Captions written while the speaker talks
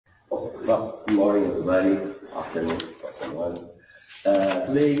Well, good morning, everybody. Afternoon for someone.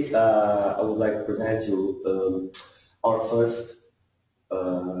 Today, I would like to present you our first, I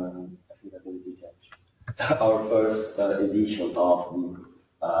think I can do that. Our first edition of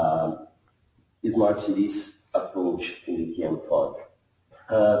the Smart Cities approach in the TM4.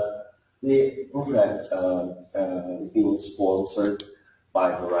 The project is being sponsored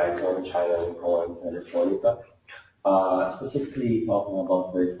by Verizon, China, and Telefonica. Specifically talking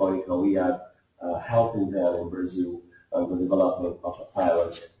about Telefonica, we are helping them in Brazil on the development of a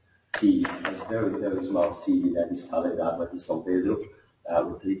pilot city. It's a very, very small city that is Alegraba de São Pedro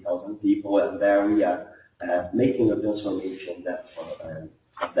with 3,000 people, and there we are making a transformation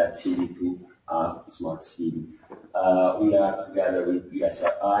of that city to a smart city. We are together with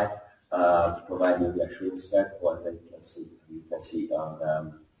ESRI providing the assurance platform that you can see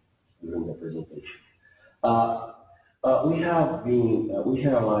during the presentation. We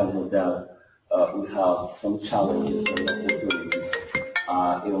realized that we have some challenges and opportunities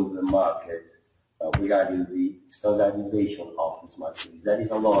in the market regarding the standardization of smart cities. There is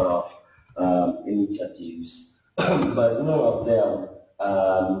a lot of initiatives, but none of them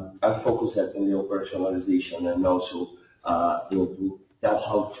are focused on the operationalization and also to tell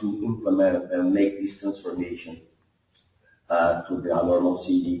how to implement and make this transformation to the normal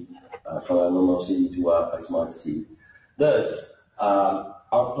city, from a normal city to a smart city. Thus,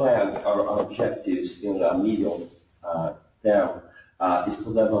 our plan, our objectives in the medium term is to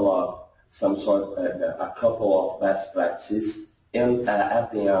develop some sort of a couple of best practices and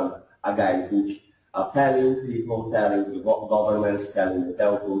at the end a guidebook telling people, telling the governments, telling the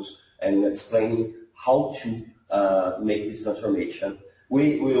telcos, and explaining how to make this transformation.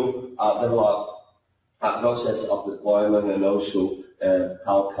 We will develop a process of deployment and also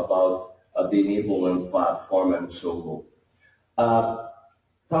talk about the enablement platform and so on.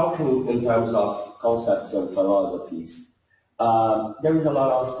 Talking in terms of concepts and philosophies, there is a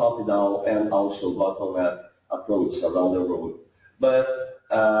lot of top-down and also bottom-up approach around the world. But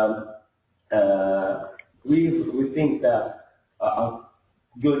we think that a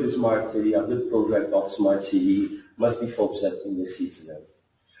good smart city, a good project of smart city must be focused in the citizen.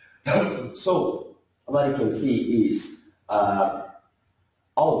 So what you can see is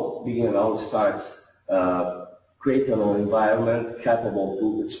all starts creating an environment capable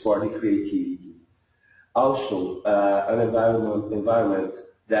to explore the creativity. Also, an environment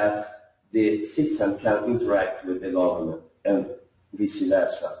that the citizen can interact with the government and vice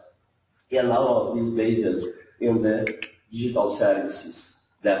versa. And all of this based in the digital services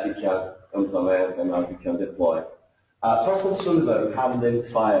that we can implement and how we can deploy. Frost and Sullivan have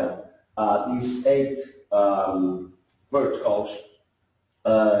identified these 8 verticals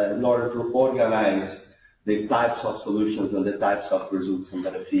in order to organize the types of solutions and the types of results and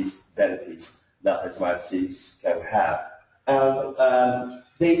benefits that the smart cities can have. And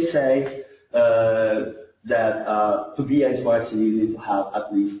they say that to be a smart city, you need to have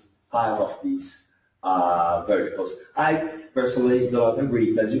at least 5 of these verticals. I personally don't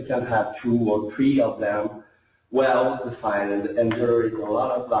agree, because you can have 2 or 3 of them well defined and generate a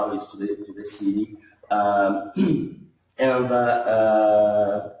lot of values to the city and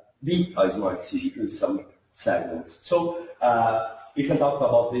be a smart city in some segments. So we can talk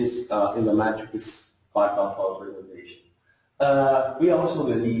about this in the matrix part of our presentation. We also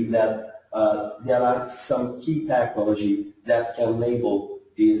believe that there are some key technology that can enable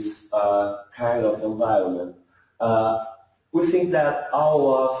this kind of environment. We think that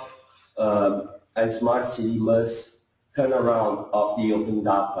all of a smart city must turn around of the open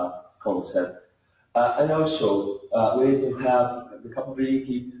data concept. And also, we need to have the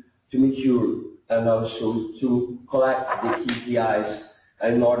capability to mature and also to collect the KPIs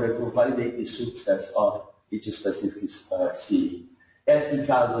in order to validate the success of each specific city.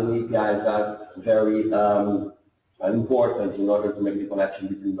 SDKs and APIs are very important in order to make the connection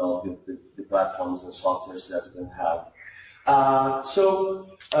between all the platforms and softwares that we can have.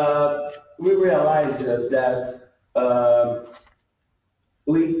 We realized that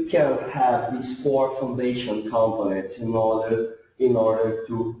we can have these 4 foundation components in order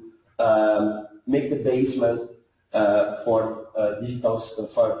to make the basement for digital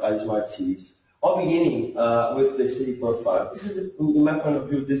for smart cities. All beginning with the city profile. This is, in my point of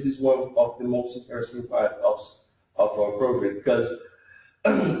view, this is one of the most interesting part of our project, because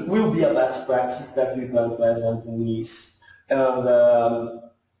will be a best practice that we can present in this. And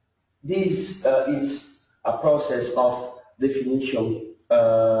this is a process of definition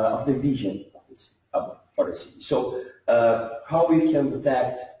of the vision for the city. So how we can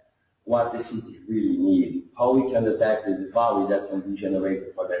detect what the city really needs, how we can detect the value that can be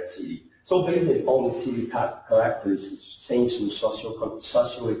generated for that city. So based on the city characteristics, census,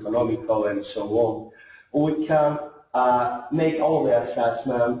 socio-economical, and so on, we can make all the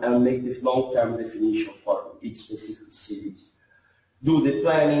assessment and make the long-term definition for each specific cities. Do the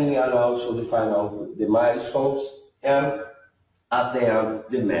planning and also define out the milestones and at the end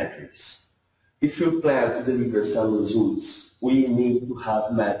the metrics. If you plan to deliver some results, we need to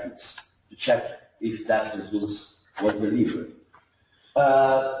have metrics to check if that results was delivered.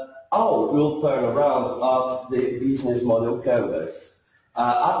 We'll turn around of the business model canvas.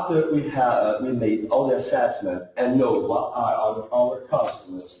 After we made all the assessment and know what are our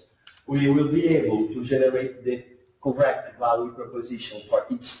customers, we will be able to generate the correct value proposition for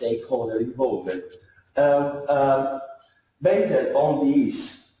each stakeholder involved. Based on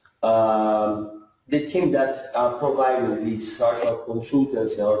these, the team that are providing this sort of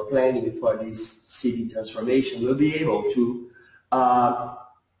consultancy or planning for this city transformation will be able to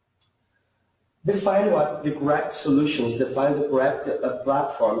define what the correct solutions, define the correct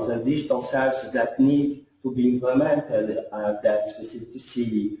platforms and digital services that need to be implemented at that specific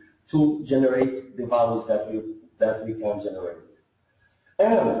city to generate the values that we can generate.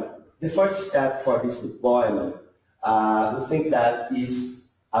 And the first step for this deployment, we think that is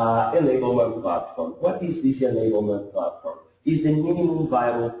enablement platform. What is this enablement platform? It's the minimum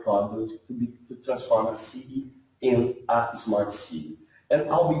viable product to transform a city in a smart city. And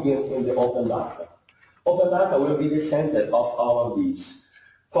I'll begin in the open data. Open data will be the center of all of these,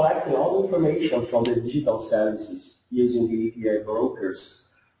 collecting all information from the digital services using the API brokers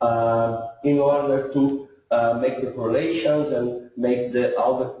in order to make the correlations and make the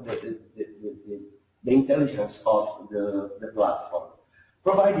intelligence of the platform.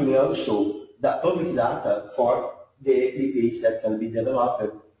 Providing also the public data for the APIs that can be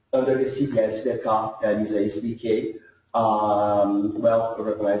developed under the CDS, that is a SDK, well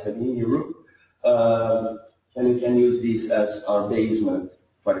recognized in Europe, and we can use this as our basement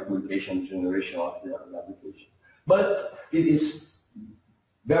for the communication generation of the application. But it is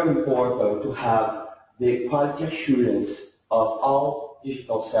very important to have the quality assurance of all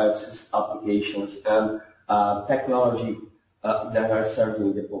digital services, applications, and technology that are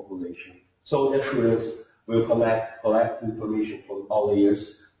serving the population. So the assurance will collect information from all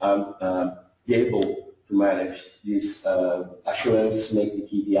layers and be able to manage this assurance, make the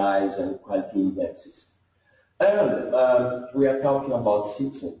KPIs and quality indexes. And we are talking about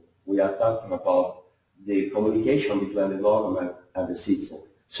citizen. We are talking about the communication between the government and the citizen.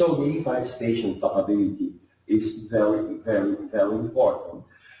 So the e-participation capability is very, very, very important.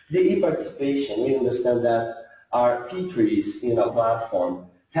 The e-participation, we understand that are features in a platform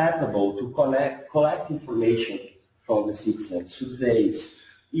capable to collect information from the citizens, surveys,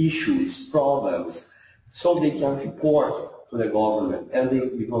 issues, problems, so they can report to the government, and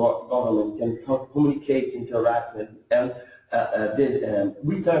the government can communicate, interact, and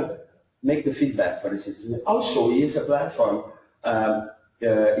return, make the feedback for the citizens. Also, it's a platform,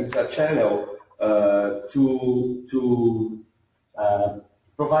 it's a channel to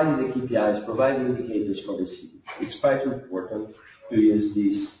providing the KPIs, providing indicators for the city. It's quite important to use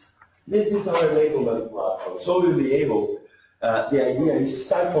this. This is our enablement platform. So we'll be able, the idea is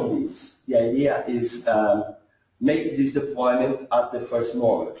start from this. The idea is make this deployment at the first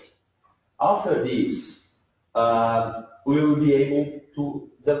moment. After this, we will be able to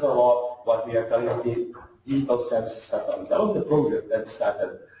develop what we are calling the digital services catalog. That was the project that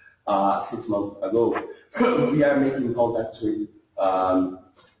started 6 months ago. We are making contacts with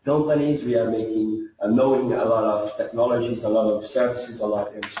companies, we are making, knowing a lot of technologies, a lot of services, a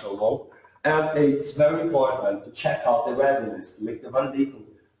lot and so on. And it's very important to check out the readiness, to make the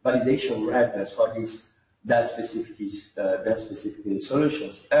validation readiness for that specific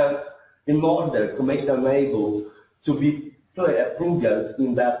solutions. And in order to make them able to be prudent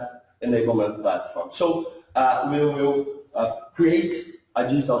in that enablement platform. So we will create a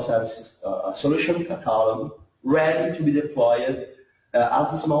digital services solution catalog ready to be deployed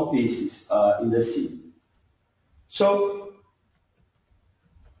as small pieces in the city. So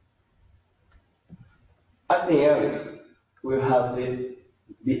at the end, we have the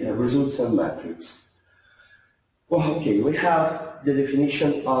results and metrics. Well, okay, we have the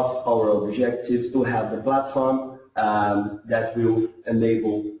definition of our objectives. We have the platform that will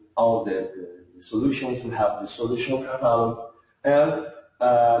enable all the solutions. We have the solution catalog, and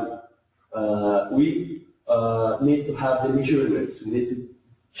we need to have the measurements. We need to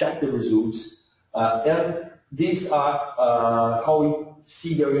check the results, and these are how we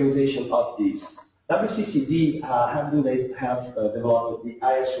see the organization of this. WCCD have developed the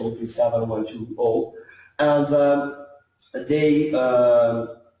ISO 37120, and they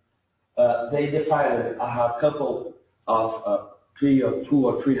they defined a couple of 200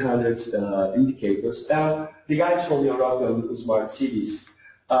 or 300 indicators, and the guys from the European Smart Cities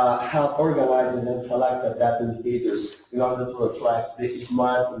have organized and selected that indicators in order to reflect the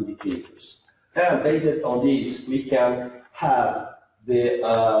smart indicators. And based on this, we can have the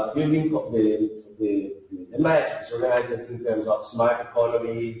building the metrics organized in terms of smart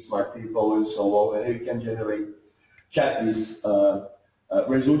economy, smart people, and so on, and we can check these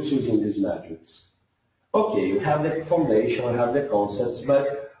results using these metrics. Okay, we have the foundation, we have the concepts,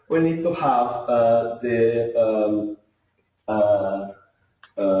 but we need to have the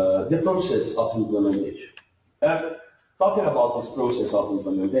process of implementation. Talking about this process of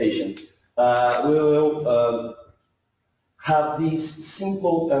implementation, we will have this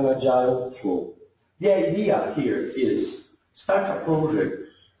simple and agile flow. The idea here is start a project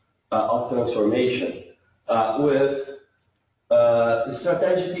of transformation with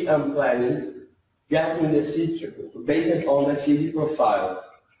strategy and planning, getting the city based on the city profile.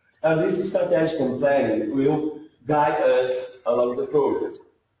 And this strategic and planning will guide us along the project.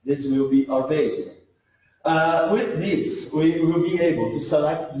 This will be our basis. With this, we will be able to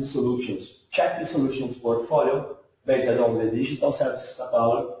select the solutions, check the solutions portfolio based on the digital services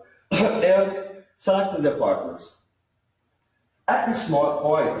catalog, and select the partners. At this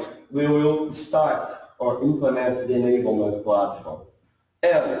point, we will start or implement the enablement platform,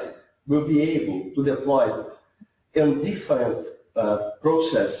 and we'll be able to deploy in different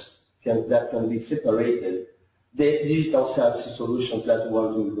processes that can be separated the digital services solutions that we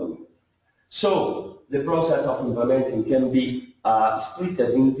want to implement. So the process of implementing can be split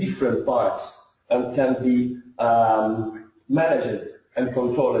in different parts and can be managed and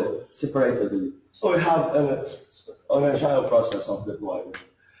controlled separately. So we have an agile process of deployment.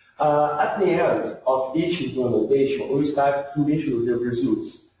 At the end of each implementation, we start to measure the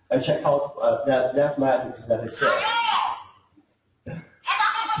results and check out that matrix that I said.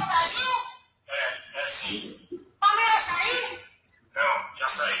 Sim. Palmeiras tá aí? Não, já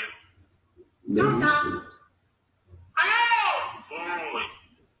saiu. Não tá. Alô? Oi.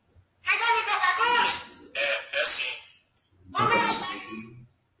 Cadê a Libertadores? É sim. Palmeiras tá aí?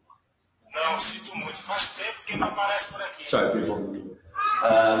 Não, sinto muito. Faz tempo que não aparece por aqui. Sorry, people.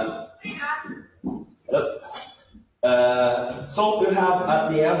 So we have at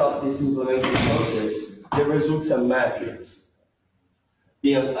the end of this implementation process the results and metrics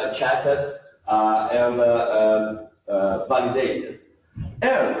being checked and validated.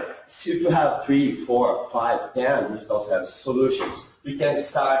 And if you have 3, 4, 5, 10 digital service solutions, we can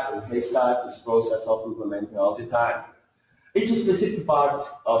start and restart this process of implementing all the time. Each specific part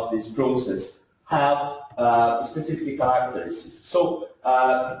of this process have specific characteristics. So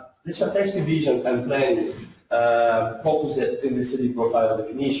the strategic vision and planning focus in the city profile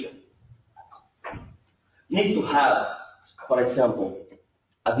definition. Need to have, for example,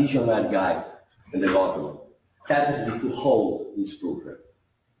 a visionary guide in the government, capacity to hold this program.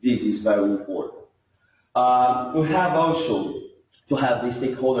 This is very important. We have also to have the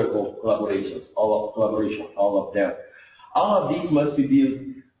stakeholder collaborations, all of them. All of these must be built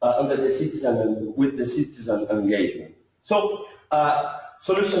under the citizen and with the citizen engagement. So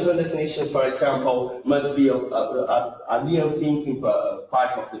solutions and definitions, for example, must be a real thinking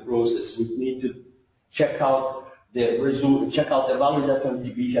part of the process. We need to check out the result, check out the value that can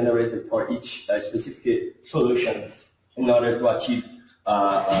be generated for each specific solution in order to achieve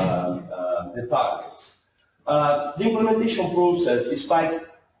the targets. The implementation process is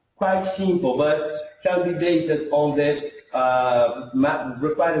quite simple, but can be based on the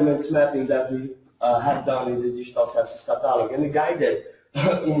requirements mapping that we have done in the digital services catalog and guided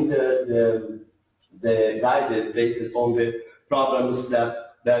in the guided based on the problems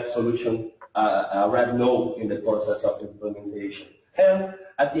that solution already know in the process of implementation. And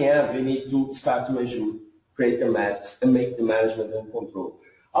at the end, we need to start to measure, create the maps, and make the management and control.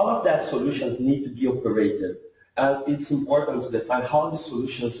 All of that solutions need to be operated, and it's important to define how the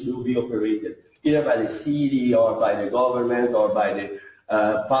solutions will be operated, either by the city or by the government or by the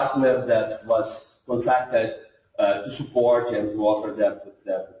partner that was contracted to support and to offer that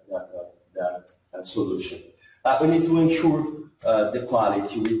solution. We need to ensure the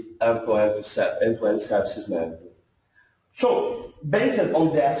quality with end-to-end services management. So, based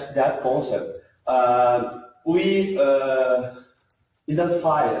on that concept, we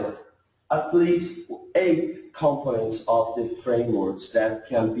identified at least 8 components of the frameworks that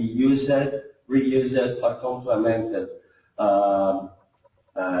can be used, reused, or complemented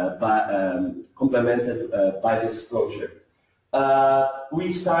by this project.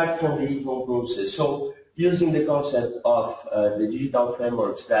 We start from the ETON process. So, using the concept of the digital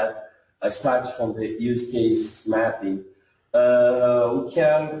frameworks that starts from the use case mapping. We will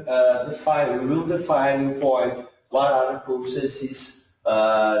define in point what are the processes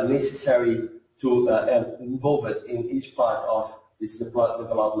necessary to involve in each part of this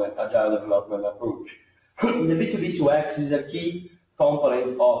development, agile development approach. The B2B2X is a key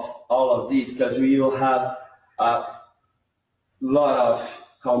component of all of this because we will have a lot of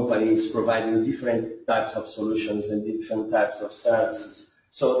companies providing different types of solutions and different types of services.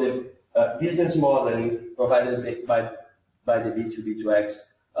 So the business modeling provided by the B2B2X is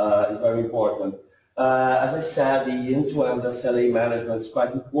very important. As I said, the end-to-end SLA management is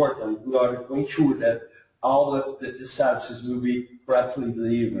quite important in order to ensure that all the services will be correctly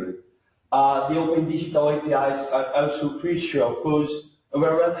delivered. The open digital APIs are also crucial because we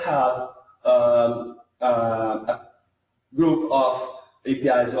already have a group of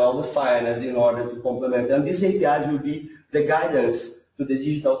APIs well defined in order to complement, and these APIs will be the guidance to the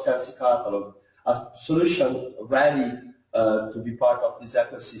digital service catalog. A solution ready to be part of this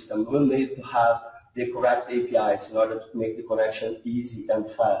ecosystem will need to have the correct APIs in order to make the connection easy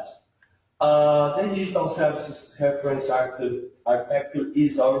and fast. The digital services reference architecture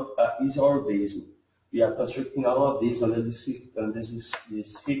is our basis. We are constructing all of these on this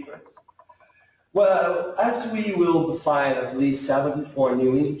sequence. Well, as we will define at least 74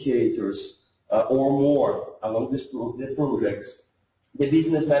 new indicators or more along the projects, the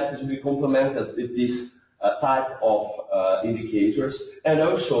business metrics will be complemented with this type of indicators, and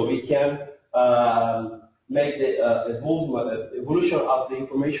also we can make the evolution of the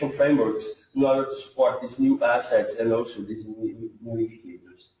information frameworks in order to support these new assets and also these new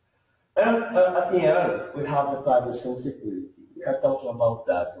indicators. And at the end, we have the privacy and security. We are talking about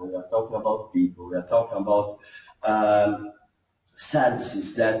that. We are talking about people. We are talking about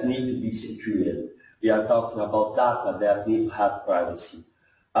services that need to be secured. We are talking about data that need to have privacy.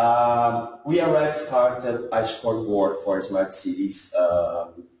 We already started a scoreboard for smart cities,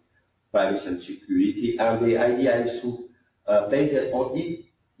 privacy and security, and the idea is to base it on each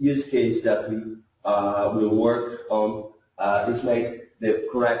use case that we will work on, is make the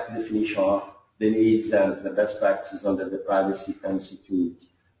correct definition of the needs and the best practices under the privacy and security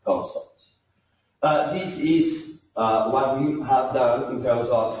concepts. This is what we have done in terms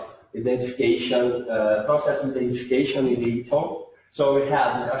of identification, process identification in the ETOM. So we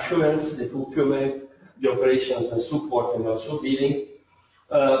have the assurance, the fulfillment, the operations and support, and also billing.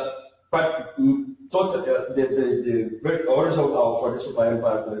 But the horizontal for the supplier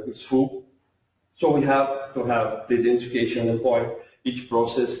partner is full. So we have to have the identification and point each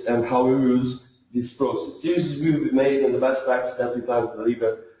process and how we use this process. This will be made in the best practice that we plan to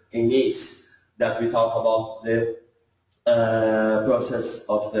deliver in NICE, that we talk about the process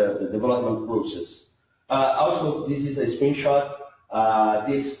of the development process. Also, this is a screenshot.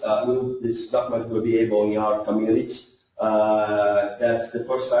 This document will be able in our communities. That's the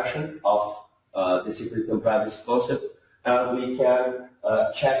first version of the security and privacy concept. And we can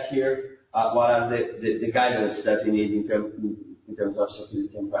check here what are the guidance that we need in terms of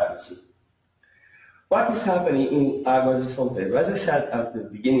security and privacy. What is happening in Águas de São Pedro? As I said at the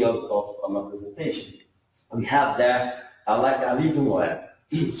beginning of my presentation, we have there like a living lab.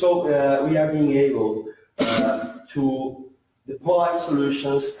 So we are being able to deploy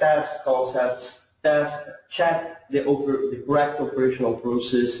solutions, test concepts, check the correct operational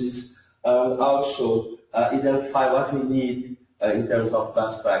processes, and also identify what we need in terms of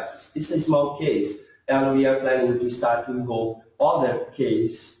best practices. This is a small case, and we are planning to start to involve other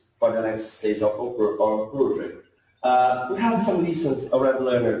cases for the next stage of our project. We have some lessons already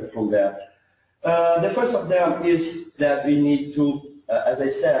learned from that. The first of them is that we need to, as I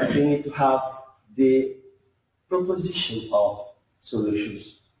said, we need to have the proposition of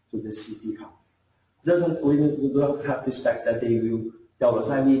solutions to the city hub. We don't have to expect that they will tell us,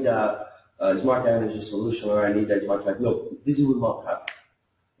 I need a smart energy solution or I need a smart light. No, this will not happen.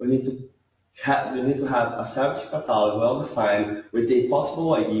 We need to have a service catalog well defined with the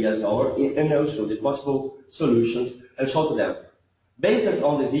possible ideas and also the possible solutions and show to them. Based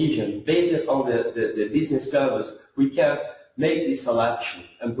on the vision, based on the business canvas, we can make this selection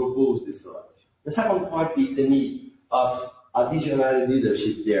and propose this selection. The second point is the need of a visionary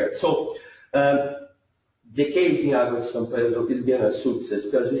leadership there. So the case in Águas de São Pedro is being a success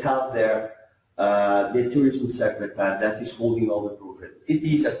because we have there the tourism secretary that is holding all the project. It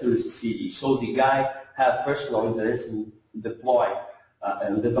is a tourist city, so the guy has personal interest in deploy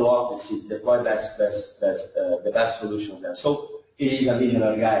and develop the city, deploy the best solution there. So it is a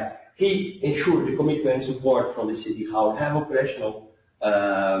visionary guy. He ensured the commitment and support from the city, how have operational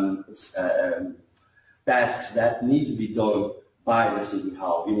tasks that need to be done by the City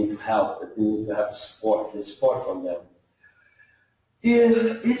Hall. We need to help, we need to have support, the support from them.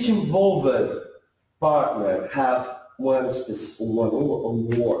 If each involved partner have one or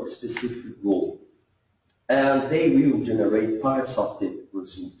more specific goal, and they will generate parts of the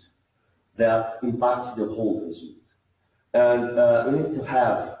result that impacts the whole result. And we need to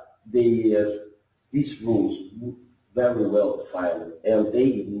have these rules very well defined, and they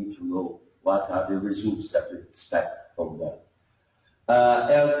need to know what are the results that we expect from them.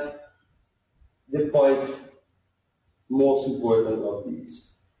 And the point most important of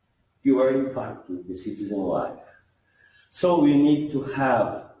this, you are impacting the citizen life. So we need to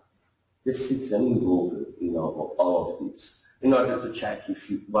have the citizen involved in all of this in order to check if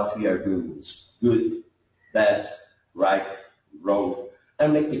what we are doing is good, bad, right, wrong,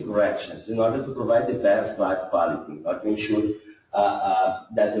 and make the corrections in order to provide the best life quality, or to ensure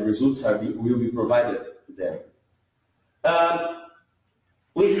that the results will be provided to them.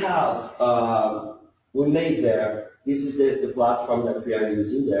 We made there, this is the platform that we are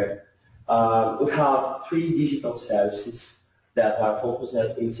using there. We have 3 digital services that are focused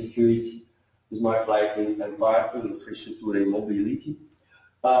in security, smart lighting, and parking, infrastructure, and mobility.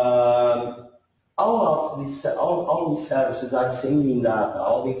 All these services are sending data,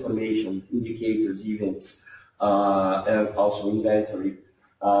 all the information, indicators, events, and also inventory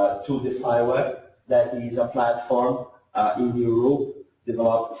to the FiWeb. That is a platform in Europe the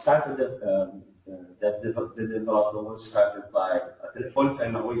development was started by Telefónica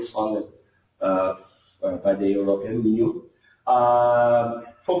and now is funded by the European Union.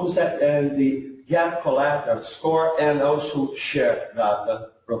 Focus on the get, collect, store, and also share data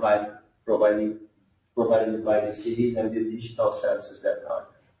provided by the cities and the digital services that are.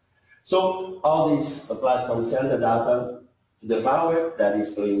 So all these platforms send the data to the FiWeb that is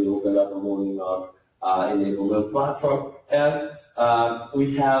playing the open data modeling of enablement platform, and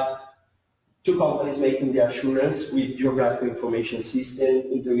we have 2 companies making the assurance with geographic information system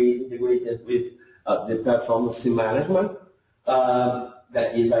integrated with the performance management,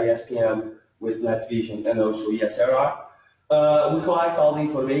 that is ISPM with NetVision and also ESRR. We collect all the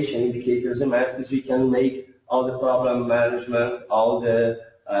information, indicators, and metrics. We can make all the problem management, all the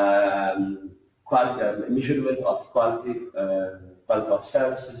measurement of quality of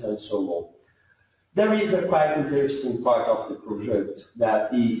services, and so on. There is a quite interesting part of the project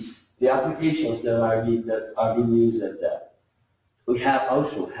that is the applications that are being used at that. We have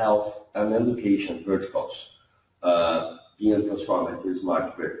also health and education verticals being transformed into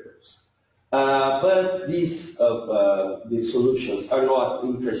smart verticals. But these solutions are not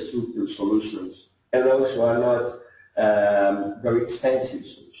infrastructure solutions, and also are not very expensive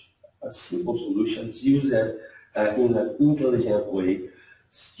solutions. Simple solutions used in an intelligent way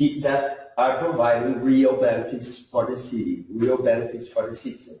that are providing real benefits for the city, real benefits for the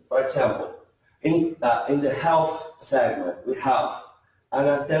citizen. For example, in the health segment, we have an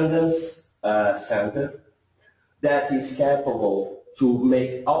attendance center that is capable to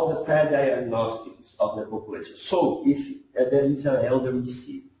make all the pre-diagnostics of the population. So if there is an elderly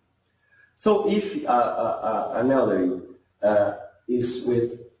sick, so if an elderly is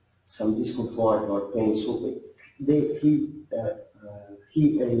with some discomfort or pain, so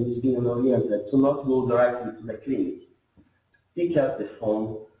he is being oriented to not go directly to the clinic, pick up the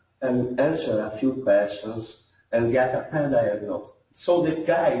phone and answer a few questions and get a pre-diagnosis. So the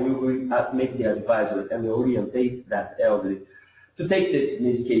guy will make the advisor and orientate that elderly to take the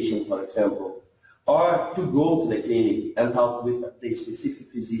medication, for example, or to go to the clinic and talk with a specific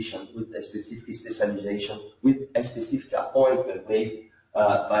physician, with a specific specialization, with a specific appointment made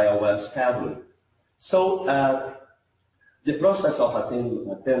by a web scheduling. So the process of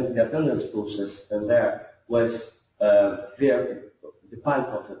the attendance process and there was the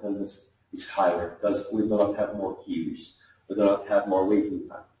quality of attendance is higher because we do not have more queues, we do not have more waiting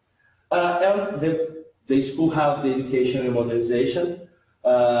time. And the school have the education and modernization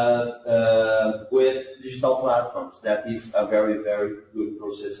with digital platforms. That is a very, very good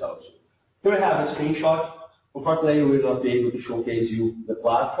process also. Here we have a screenshot. Unfortunately, we will not be able to showcase you the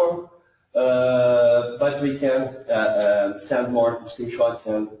platform, but we can send more screenshots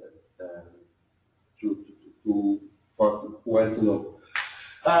and for whoever to know.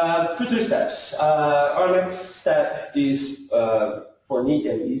 Future steps. Our next step is for neat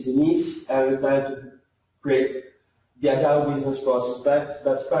and easy needs, and we plan to create the agile business process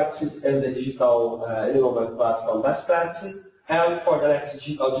best practices and the digital enablement platform best practices, and for the next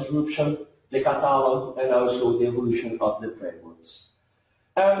digital disruption, the catalog and also the evolution of the frameworks.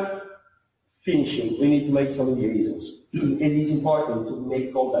 And finishing, we need to make some liaisons. It is important to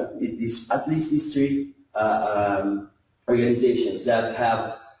make contact with at least these 3 organizations that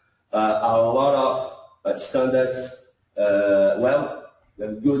have a lot of standards,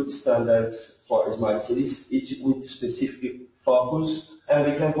 good standards for smart cities, each with specific focus,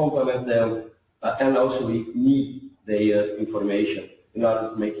 and we can complement them, and also we need their information in order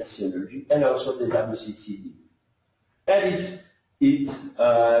to make a synergy, and also the WCCD. That is it. If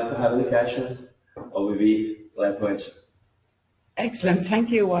you have any questions, I will be glad to answer. Excellent. Thank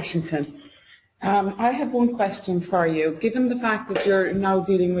you, Washington. I have one question for you. Given the fact that you're now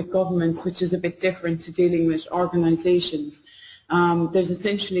dealing with governments, which is a bit different to dealing with organisations, there's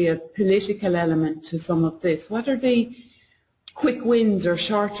essentially a political element to some of this. What are the quick wins or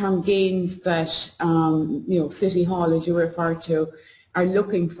short-term gains that City Hall, as you refer to, are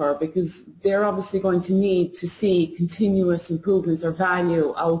looking for? Because they're obviously going to need to see continuous improvements or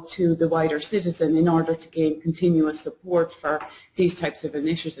value out to the wider citizen in order to gain continuous support for these types of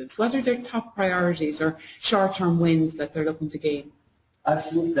initiatives. What are their top priorities or short-term wins that they're looking to gain? I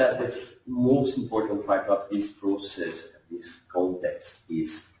think that the most important part of this process, this context,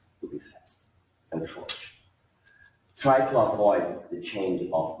 is to be fast and short. Try to avoid the change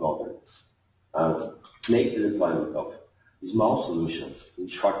of governance and make the deployment of small solutions in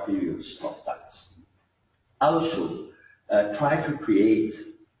short periods of time. Also, try to create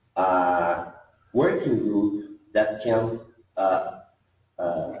a working group that can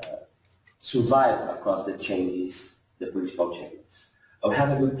survive across the changes, the political changes. I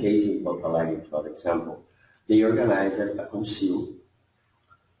have a good case in Porto Alegre, for example. They organized a council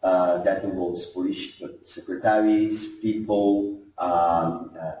that involves police secretaries, people,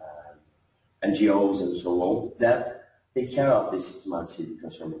 NGOs, and so on, that take care of this smart city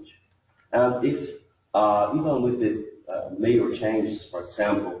transformation. And if, even with the major changes, for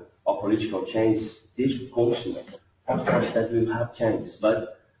example, or political changes, this council, of course, that will have changes,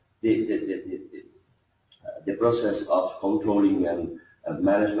 but the process of controlling and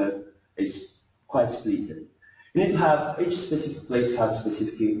management is quite split. You need to have, each specific place have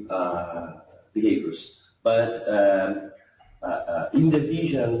specific behaviors, but in the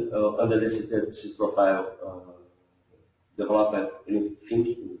vision under the city profile development, you need to think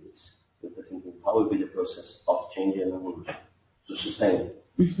in this. You need to think in how will be the process of change and evolution to sustain it.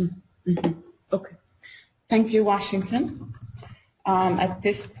 Mm-hmm. Mm-hmm. Okay. Thank you, Washington. At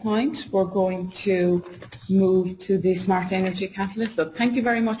this point, we're going to move to the Smart Energy Catalyst. So thank you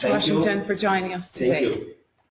very much, Washington, for joining us today. Thank you.